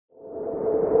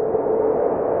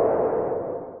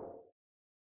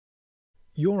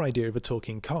Your idea of a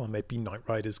talking car may be Knight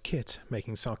Rider's KITT,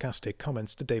 making sarcastic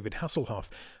comments to David Hasselhoff,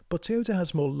 but Toyota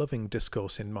has more loving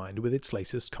discourse in mind with its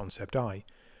latest Concept I.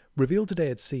 Revealed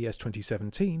today at CES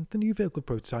 2017, the new vehicle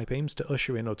prototype aims to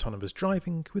usher in autonomous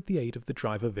driving with the aid of the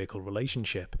driver-vehicle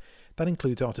relationship. That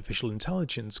includes artificial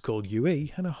intelligence called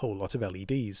UE and a whole lot of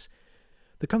LEDs.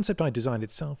 The Concept I design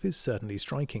itself is certainly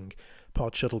striking.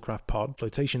 Part shuttlecraft pod,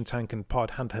 flotation tank and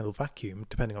pod handheld vacuum,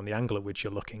 depending on the angle at which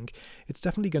you're looking, it's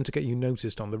definitely going to get you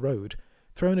noticed on the road.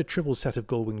 Throw in a triple set of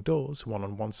gull-wing doors, one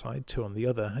on one side, two on the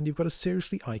other, and you've got a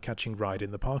seriously eye-catching ride in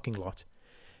the parking lot.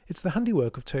 It's the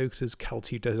handiwork of Toyota's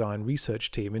Calty Design research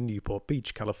team in Newport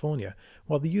Beach, California,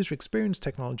 while the user experience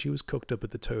technology was cooked up at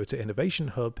the Toyota Innovation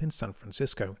Hub in San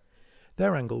Francisco.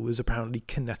 Their angle was apparently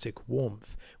kinetic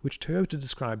warmth, which Toyota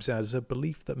describes as a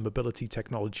belief that mobility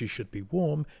technology should be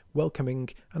warm, welcoming,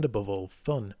 and above all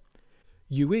fun.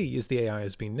 UE, as the AI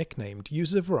has been nicknamed,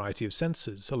 uses a variety of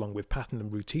sensors, along with pattern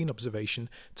and routine observation,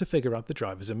 to figure out the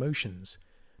driver's emotions.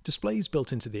 Displays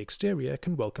built into the exterior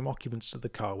can welcome occupants to the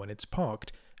car when it's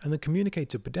parked, and then communicate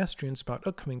to pedestrians about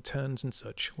upcoming turns and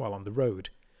such while on the road.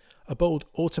 A bold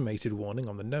automated warning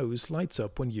on the nose lights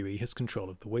up when UE has control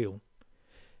of the wheel.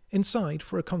 Inside,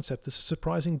 for a concept, there's a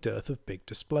surprising dearth of big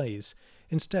displays.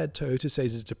 Instead, Toyota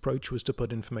says its approach was to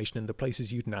put information in the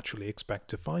places you'd naturally expect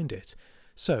to find it.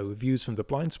 So, views from the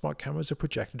blind spot cameras are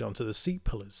projected onto the seat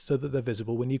pillars so that they're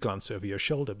visible when you glance over your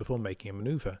shoulder before making a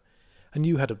maneuver. A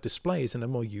new head-up display is in a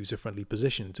more user-friendly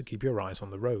position to keep your eyes on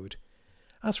the road.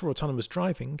 As for autonomous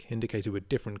driving, indicated with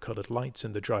different coloured lights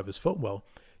in the driver's footwell,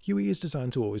 UE is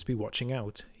designed to always be watching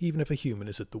out, even if a human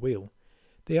is at the wheel.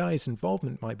 The AI's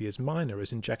involvement might be as minor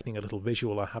as injecting a little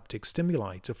visual or haptic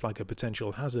stimuli to flag a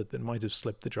potential hazard that might have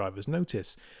slipped the driver's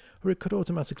notice, or it could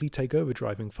automatically take over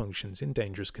driving functions in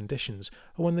dangerous conditions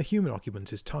or when the human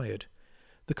occupant is tired.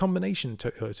 The combination,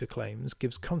 Toyota claims,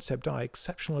 gives Concept I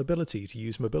exceptional ability to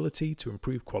use mobility to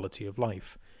improve quality of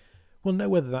life. We'll know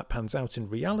whether that pans out in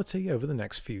reality over the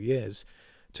next few years.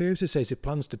 Toyota says it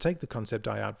plans to take the Concept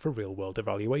I out for real-world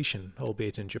evaluation,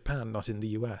 albeit in Japan, not in the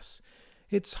US.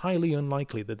 It's highly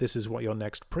unlikely that this is what your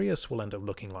next Prius will end up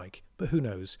looking like, but who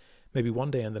knows, maybe one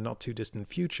day in the not-too-distant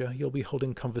future you'll be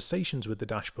holding conversations with the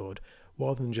dashboard,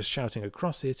 rather than just shouting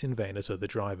across it in vain at other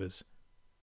drivers.